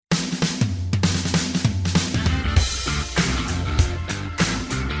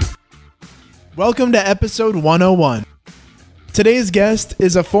Welcome to episode 101. Today's guest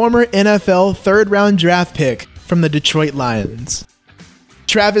is a former NFL third-round draft pick from the Detroit Lions.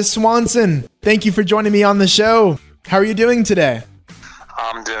 Travis Swanson, thank you for joining me on the show. How are you doing today?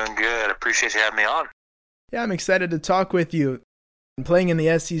 I'm doing good. Appreciate you having me on. Yeah, I'm excited to talk with you. Playing in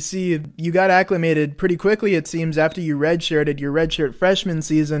the SEC, you got acclimated pretty quickly, it seems, after you redshirted your redshirt freshman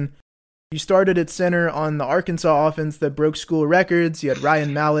season. You started at center on the Arkansas offense that broke school records. You had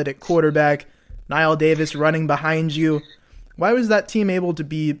Ryan Mallett at quarterback, Niall Davis running behind you. Why was that team able to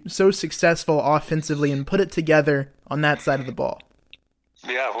be so successful offensively and put it together on that side of the ball?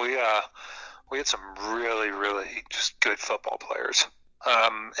 Yeah, we had some really just good football players,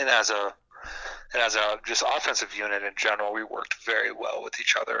 and as a just offensive unit in general, we worked very well with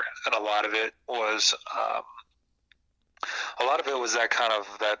each other, and a lot of it was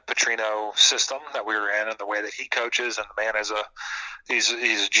that Petrino system that we were in, and the way that he coaches, and the man he's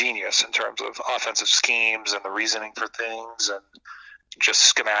a genius in terms of offensive schemes and the reasoning for things and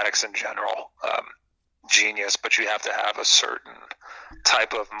just schematics in general. Genius, but you have to have a certain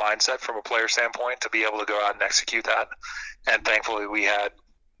type of mindset from a player standpoint to be able to go out and execute that. And thankfully we had,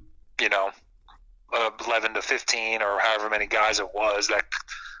 11 to 15 or however many guys it was that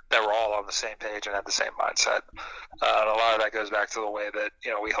were all on the same page and had the same mindset. And a lot of that goes back to the way that,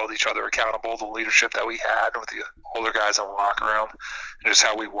 we hold each other accountable, the leadership that we had with the older guys in the locker room, and just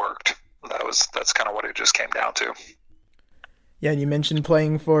how we worked. That's kind of what it just came down to. Yeah, and you mentioned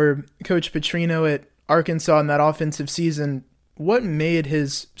playing for Coach Petrino at Arkansas in that offensive season. What made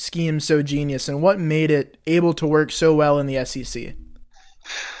his scheme so genius, and what made it able to work so well in the SEC?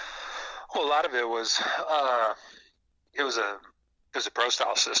 Well, a lot of it was it was a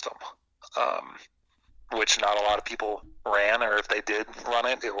pro-style system, which not a lot of people ran, or if they did run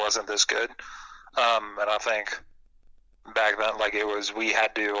it, it wasn't this good. And I think back then,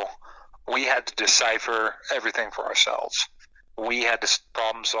 we had to decipher everything for ourselves. We had to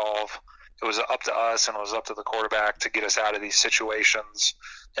problem solve. It was up to us, and it was up to the quarterback to get us out of these situations.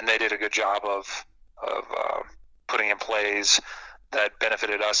 And they did a good job of putting in plays that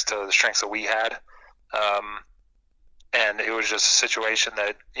benefited us to the strengths that we had. And it was just a situation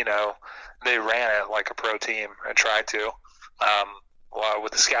that, they ran it like a pro team and tried to,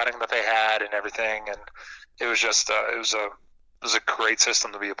 with the scouting that they had and everything. And it was just, it was a great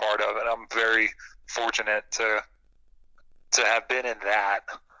system to be a part of. And I'm very fortunate to have been in that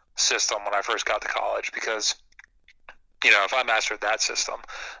system when I first got to college, because if I mastered that system,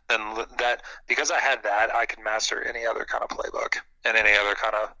 then because I had that, I could master any other kind of playbook and any other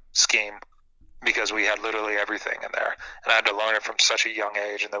kind of scheme, because we had literally everything in there, and I had to learn it from such a young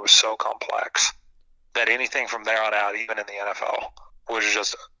age, and it was so complex that anything from there on out, even in the NFL,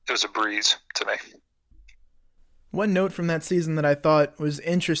 it was a breeze to me. One note from that season that I thought was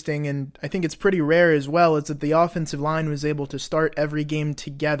interesting, and I think it's pretty rare as well, is that the offensive line was able to start every game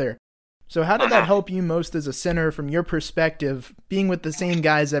together. So how did that help you most as a center from your perspective, being with the same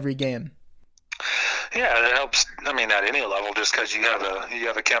guys every game? Yeah, it helps. I mean, at any level, just because you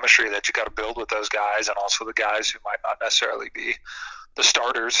have a chemistry that you got to build with those guys, and also the guys who might not necessarily be the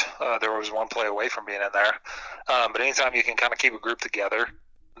starters. There was one play away from being in there, but anytime you can kind of keep a group together,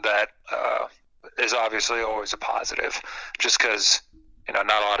 that is obviously always a positive. Just because not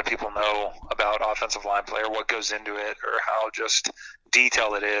a lot of people know about offensive line play, or what goes into it, or how just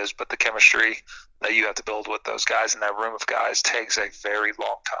detailed it is, but the chemistry that you have to build with those guys in that room of guys takes a very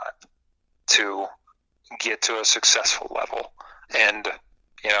long time to get to a successful level. And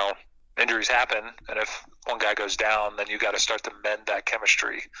injuries happen, and if one guy goes down, then you got to start to mend that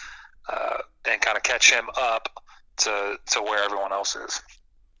chemistry and kind of catch him up to where everyone else is.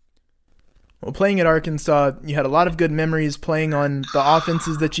 Well, playing at Arkansas, you had a lot of good memories playing on the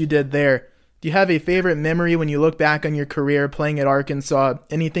offenses that you did there. Do you have a favorite memory when you look back on your career playing at Arkansas?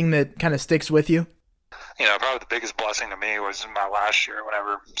 Anything that kind of sticks with you? Probably the biggest blessing to me was my last year,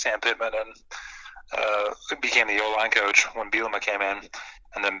 whenever Sam Pittman became the O-line coach when Bielema came in,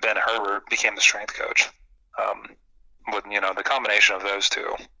 and then Ben Herbert became the strength coach. With the combination of those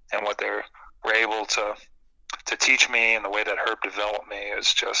two and what they were able to teach me, and the way that Herb developed me,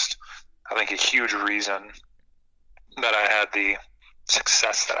 is just, I think, a huge reason that I had the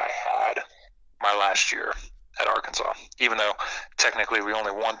success that I had my last year at Arkansas. Even though technically we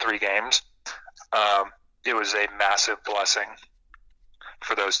only won 3 games, it was a massive blessing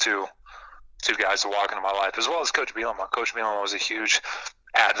for those two guys to walk into my life, as well as Coach Bielema. Coach Bielema was a huge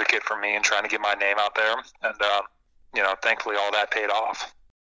advocate for me and trying to get my name out there, and thankfully all that paid off.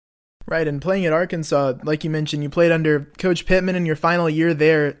 Right, and playing at Arkansas, like you mentioned, you played under Coach Pittman in your final year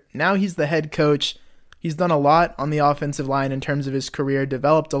there. Now he's the head coach. He's done a lot on the offensive line in terms of his career,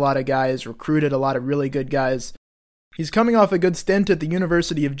 developed a lot of guys, recruited a lot of really good guys. He's coming off a good stint at the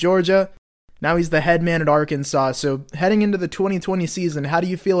University of Georgia. Now he's the head man at Arkansas. So heading into the 2020 season, how do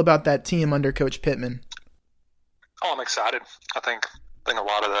you feel about that team under Coach Pittman? Oh, I'm excited. I think a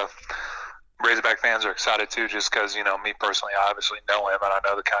lot of the Razorback fans are excited too, just because, me personally, I obviously know him and I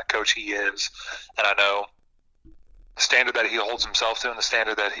know the kind of coach he is, and I know the standard that he holds himself to and the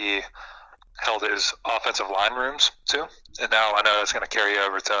standard that he held his offensive line rooms to. And now I know that's going to carry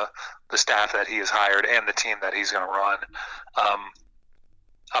over to the staff that he has hired and the team that he's going to run.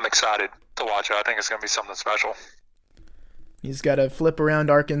 I'm excited to watch it. I think it's going to be something special. He's got to flip around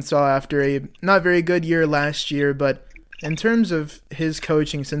Arkansas after a not very good year last year, but in terms of his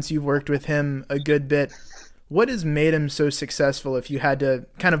coaching, since you've worked with him a good bit, what has made him so successful if you had to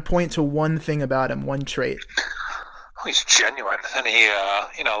kind of point to one thing about him, one trait? Oh, he's genuine. And he,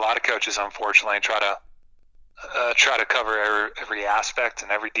 a lot of coaches, unfortunately, try to cover every aspect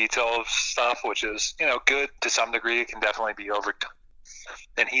and every detail of stuff, which is, good to some degree. It can definitely be overdone.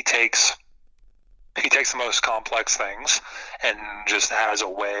 And he takes the most complex things and just has a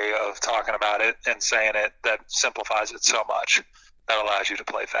way of talking about it and saying it that simplifies it so much that allows you to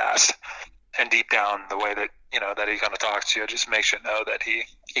play fast. And deep down, the way that, that he's going to talk to you just makes you know that he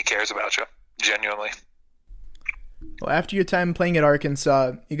cares about you, genuinely. Well, after your time playing at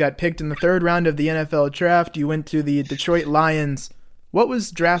Arkansas, you got picked in the 3rd round of the NFL draft. You went to the Detroit Lions. What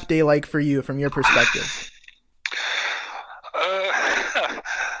was draft day like for you from your perspective?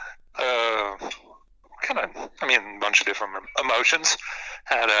 A bunch of different emotions.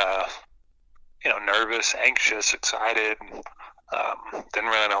 Had nervous, anxious, excited. Didn't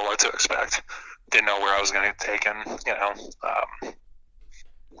really know what to expect. Didn't know where I was going to get taken.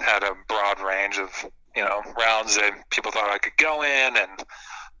 Had a broad range of rounds that people thought I could go in, and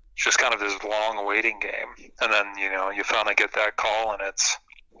just kind of this long waiting game. And then you finally get that call, and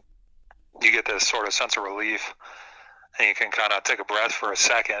you get this sort of sense of relief. And you can kind of take a breath for a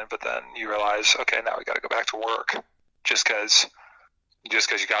second, but then you realize, okay, now we got to go back to work. Just because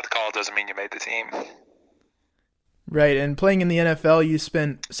you got the call doesn't mean you made the team. Right, and playing in the NFL, you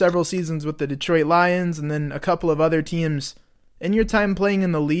spent several seasons with the Detroit Lions and then a couple of other teams. In your time playing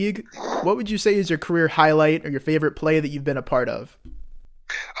in the league, what would you say is your career highlight or your favorite play that you've been a part of?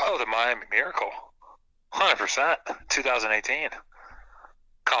 Oh, the Miami Miracle. 100%. 2018.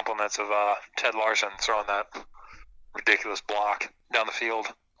 Compliments of Ted Larson throwing that ridiculous block down the field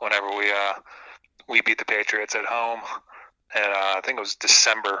whenever we beat the Patriots at home, and I think it was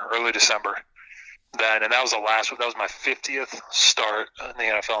early December. And that was my 50th start in the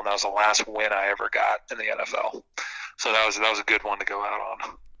NFL, and that was the last win I ever got in the NFL. So that was a good one to go out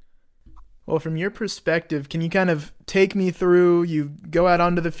on. Well, from your perspective, can you kind of take me through? You go out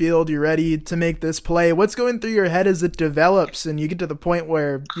onto the field, you're ready to make this play. What's going through your head as it develops, and you get to the point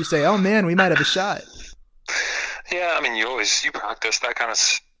where you say, "Oh man, we might have a shot"? Yeah, you practice that kind of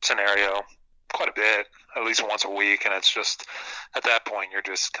scenario quite a bit, at least once a week, and it's just at that point you're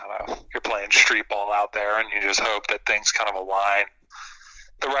playing street ball out there, and you just hope that things kind of align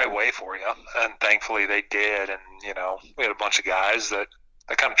the right way for you. And thankfully they did, and we had a bunch of guys that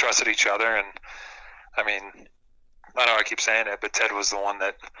kind of trusted each other. And I know I keep saying it, but Ted was the one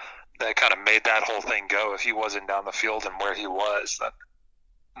that kind of made that whole thing go. If he wasn't down the field and where he was,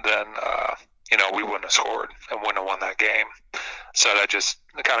 then we wouldn't have scored and wouldn't have won that game. So it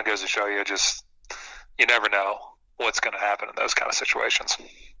kind of goes to show you, you never know what's going to happen in those kind of situations.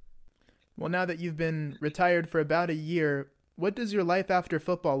 Well, now that you've been retired for about a year, what does your life after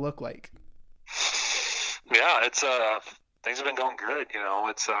football look like? Yeah, it's things have been going good.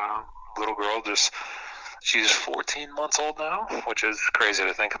 It's little girl she's 14 months old now, which is crazy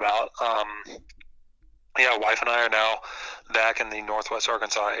to think about. Wife and I are now back in the Northwest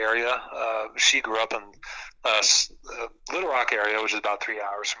Arkansas area. She grew up in Little Rock area, which is about 3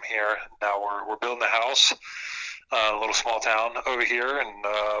 hours from here. Now we're building a house, a little small town over here, and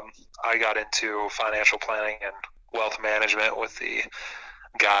I got into financial planning and wealth management with the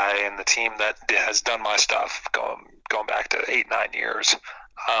guy and the team that has done my stuff going back to 8-9 years.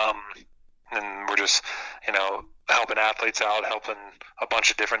 And we're just helping athletes out, helping a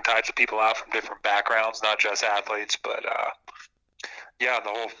bunch of different types of people out from different backgrounds, not just athletes, but the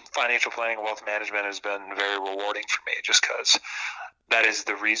whole financial planning and wealth management has been very rewarding for me, just because that is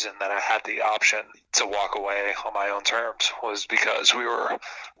the reason that I had the option to walk away on my own terms, was because we were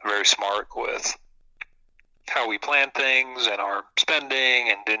very smart with how we planned things and our spending,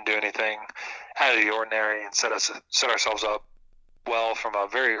 and didn't do anything out of the ordinary, and set ourselves up well from a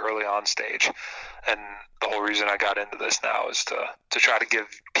very early on stage. And the whole reason I got into this now is to try to give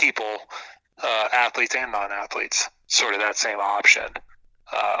people athletes and non-athletes, sort of that same option.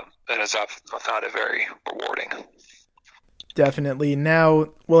 And as I've found it very rewarding. Definitely. Now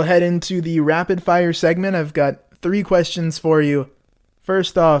we'll head into the rapid fire segment. I've got 3 questions for you.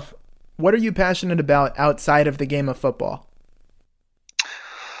 First off, what are you passionate about outside of the game of football?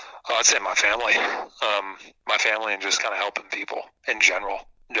 I'd say my family. My family and just kind of helping people in general.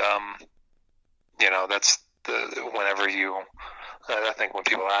 That's whenever I think when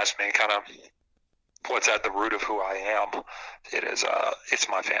people ask me kind of what's at the root of who I am, it's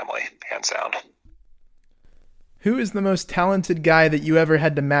my family, hands down. Who is the most talented guy that you ever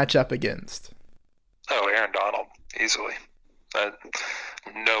had to match up against? Oh, Aaron Donald, easily.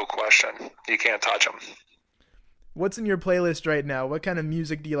 No question. You can't touch him. What's in your playlist right now? What kind of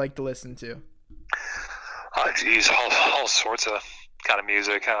music do you like to listen to? All sorts of kind of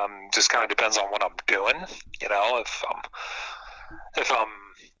music. Just kind of depends on what I'm doing.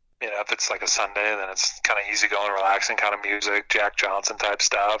 If it's like a Sunday, then it's kind of easygoing, relaxing kind of music, Jack Johnson type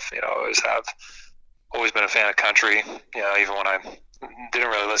stuff. Always been a fan of country. Even when I didn't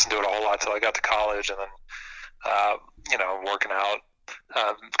really listen to it a whole lot till I got to college, and then working out,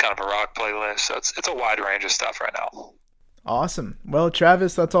 kind of a rock playlist. So it's a wide range of stuff right now. Awesome. Well,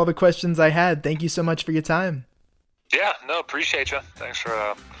 Travis, that's all the questions I had. Thank you so much for your time. Yeah, no, appreciate you. Thanks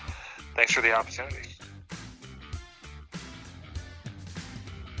for the opportunity.